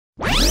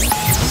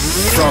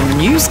From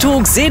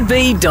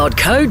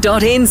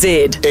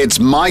newstalkzb.co.nz. It's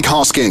Mike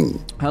Hosking.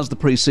 How's the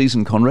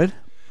pre-season, Conrad?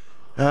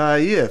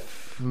 Yeah,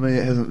 for me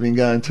it hasn't been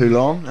going too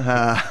long.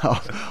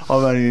 I've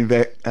only been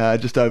back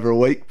just over a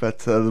week, but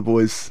the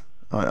boys,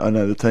 I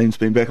know the team's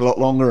been back a lot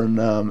longer, and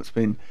it's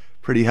been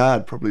pretty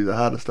hard, probably the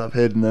hardest I've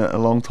had in a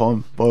long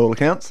time by all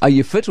accounts. Are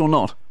you fit or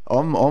not?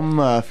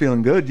 I'm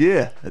feeling good,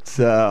 yeah. It's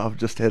I've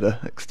just had an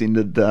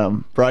extended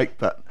break,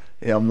 but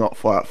yeah, I'm not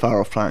far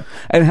off playing.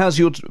 And how's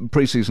your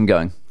pre-season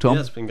going, Tom?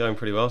 Yeah, it's been going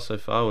pretty well so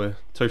far. We're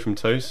 2 from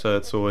 2, so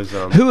it's always...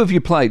 Who have you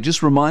played?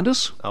 Just remind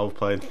us. I've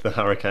played the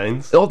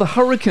Hurricanes. Oh, the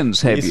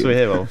Hurricanes, have yes, you? we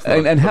have.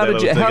 And how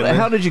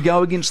did you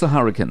go against the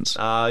Hurricanes?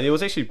 It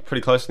was actually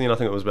pretty close in the end. I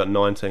think it was about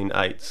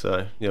 19-8,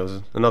 so yeah, it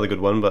was another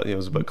good one, but it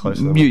was a bit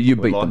closer than you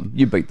beat them.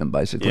 You beat them,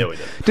 basically. Yeah, we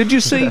did. Did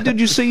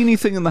you see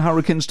anything in the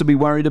Hurricanes to be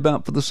worried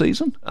about for the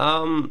season?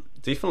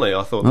 Definitely.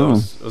 I thought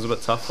it was a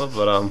bit tougher,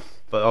 but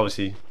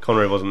obviously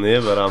Conrad wasn't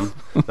there. But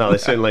no, they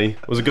certainly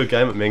it was a good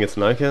game at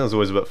Mangatanoka. It was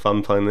always a bit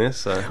fun playing there.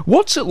 So,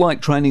 what's it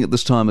like training at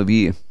this time of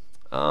year?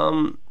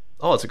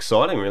 It's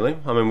exciting, really.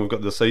 I mean, we've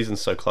got the season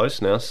so close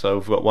now, so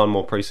we've got one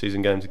more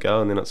pre-season game to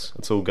go, and then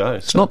it's all go.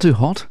 It's not too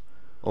hot.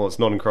 Well, it's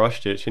not in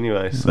Christchurch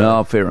anyway. So.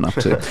 No, fair enough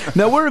too.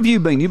 Now, where have you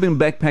been? You've been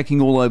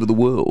backpacking all over the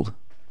world.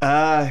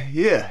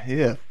 Yeah,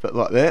 a bit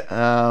like that.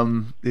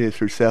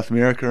 Through South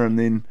America, and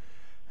then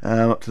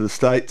up to the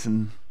States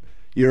and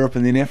Europe,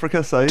 and then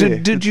Africa. So yeah.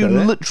 Did you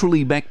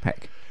literally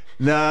backpack?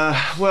 Nah,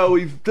 well,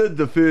 we did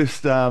the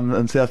first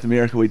in South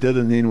America. We did,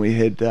 and then we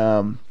had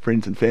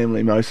friends and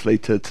family mostly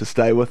to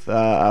stay with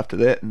after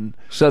that. And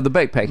so the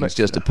backpacking is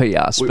just a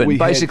PR spin.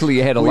 Basically,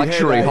 you had a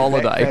luxury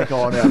holiday. Backpack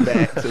on our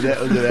back, so that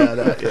was about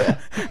it. Yeah.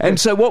 And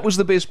so, what was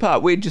the best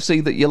part? Where did you see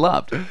that you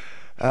loved?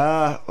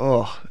 I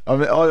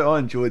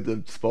enjoyed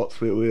the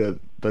spots where we were a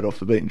bit off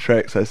the beaten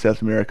track. So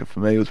South America for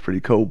me was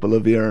pretty cool.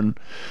 Bolivia and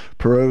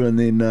Peru, and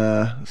then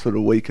sort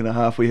of week and a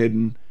half we had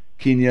in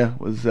Kenya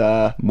was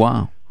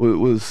wow. It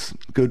was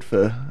good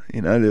for,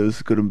 there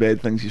was good and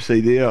bad things you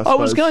see there. I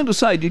was going to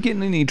say, did you get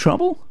in any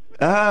trouble?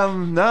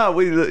 No,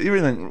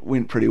 everything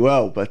went pretty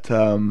well, but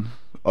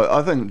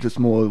I think just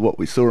more what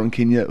we saw in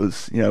Kenya, it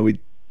was, we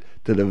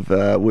did have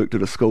worked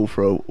at a school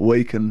for a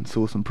week and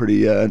saw some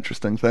pretty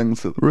interesting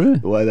things, really?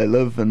 The way they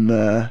live, and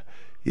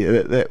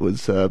that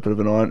was a bit of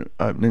an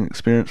eye-opening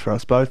experience for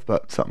us both,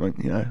 but something,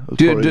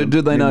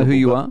 Do they know who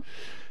you are?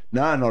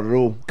 No, not at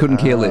all. Couldn't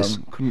care less.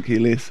 Couldn't care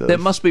less. That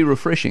must be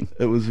refreshing.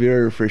 It was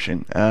very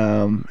refreshing.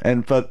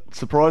 But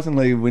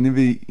surprisingly,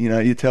 whenever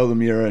you tell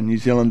them you're a New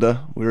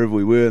Zealander, wherever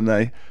we were,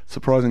 and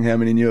surprising how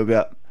many knew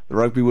about the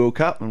Rugby World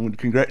Cup and would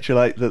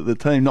congratulate the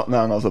team, not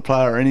knowing I was a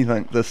player or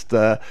anything, just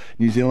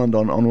New Zealand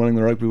on winning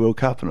the Rugby World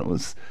Cup, and it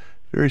was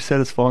very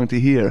satisfying to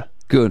hear.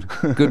 Good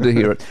to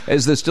hear it.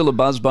 Is there still a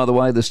buzz, by the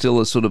way? There's still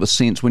a sort of a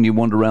sense when you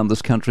wander around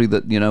this country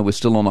that, we're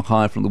still on a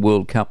high from the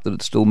World Cup, that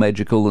it's still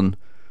magical and...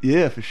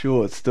 Yeah, for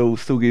sure. It's still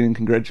getting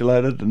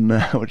congratulated, and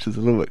which is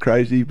a little bit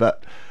crazy,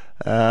 but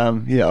I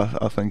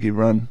think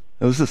everyone...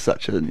 It was just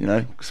such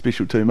a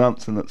special 2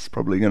 months, and it's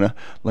probably going to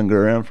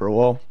linger around for a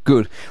while.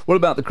 Good. What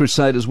about the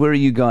Crusaders? Where are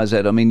you guys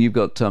at? I mean, you've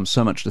got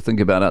so much to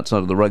think about outside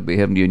of the rugby,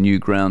 haven't you? New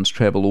grounds,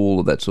 travel, all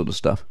of that sort of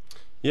stuff.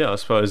 Yeah, I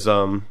suppose.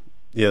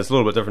 It's a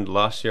little bit different to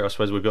last year. I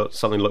suppose we've got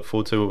something to look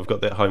forward to. We've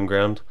got that home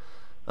ground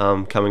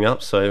coming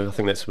up, so I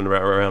think that's been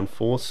around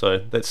 4. So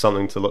that's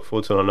something to look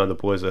forward to. And I know the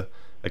boys are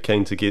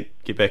keen to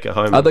get back at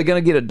home. Are they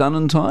going to get it done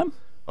in time?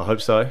 I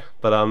hope so,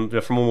 but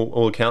from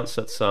all accounts,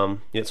 it's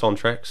on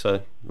track,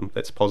 so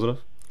that's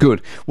positive. Good.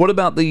 What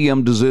about the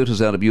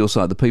deserters out of your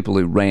side, the people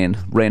who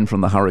ran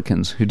from the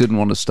Hurricanes, who didn't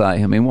want to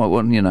stay? I mean, what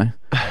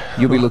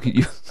you'll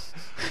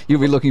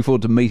be looking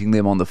forward to meeting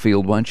them on the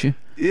field, won't you?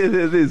 Yeah,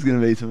 there's going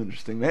to be some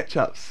interesting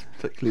matchups,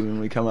 particularly when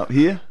we come up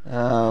here,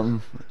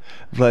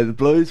 play the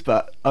Blues.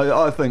 But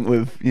I think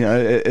we've,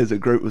 as a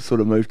group, we've sort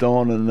of moved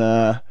on,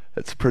 and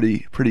it's a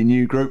pretty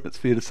new group. It's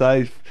fair to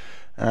say.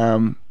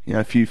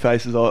 A few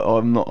faces I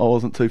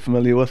wasn't too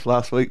familiar with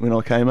last week when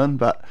I came in,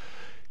 but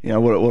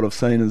what I've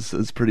seen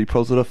is pretty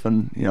positive,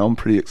 and I'm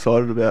pretty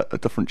excited about a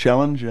different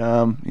challenge.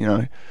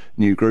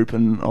 New group,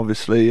 and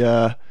obviously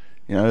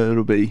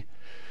it'll be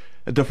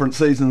a different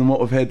season than what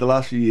we've had the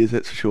last few years,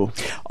 that's for sure.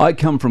 I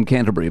come from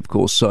Canterbury, of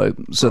course, so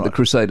right. The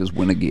Crusaders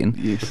win again.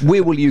 Yes.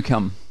 Where will you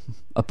come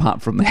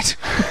apart from that?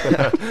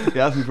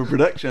 You asked me for a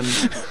prediction.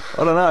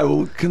 I don't know.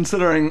 Well,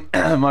 considering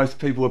most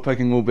people are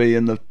picking will be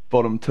in the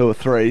bottom 2 or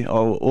 3,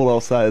 all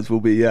I'll say is we'll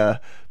be better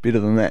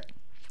than that.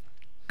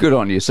 Good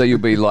on you. So you'll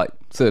be like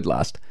third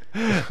last.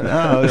 No,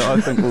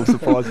 I think we'll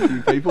surprise a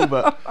few people,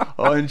 but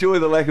I enjoy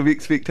the lack of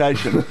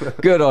expectation.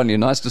 Good on you.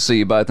 Nice to see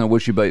you both, and I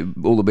wish you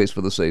all the best for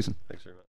the season. Thanks.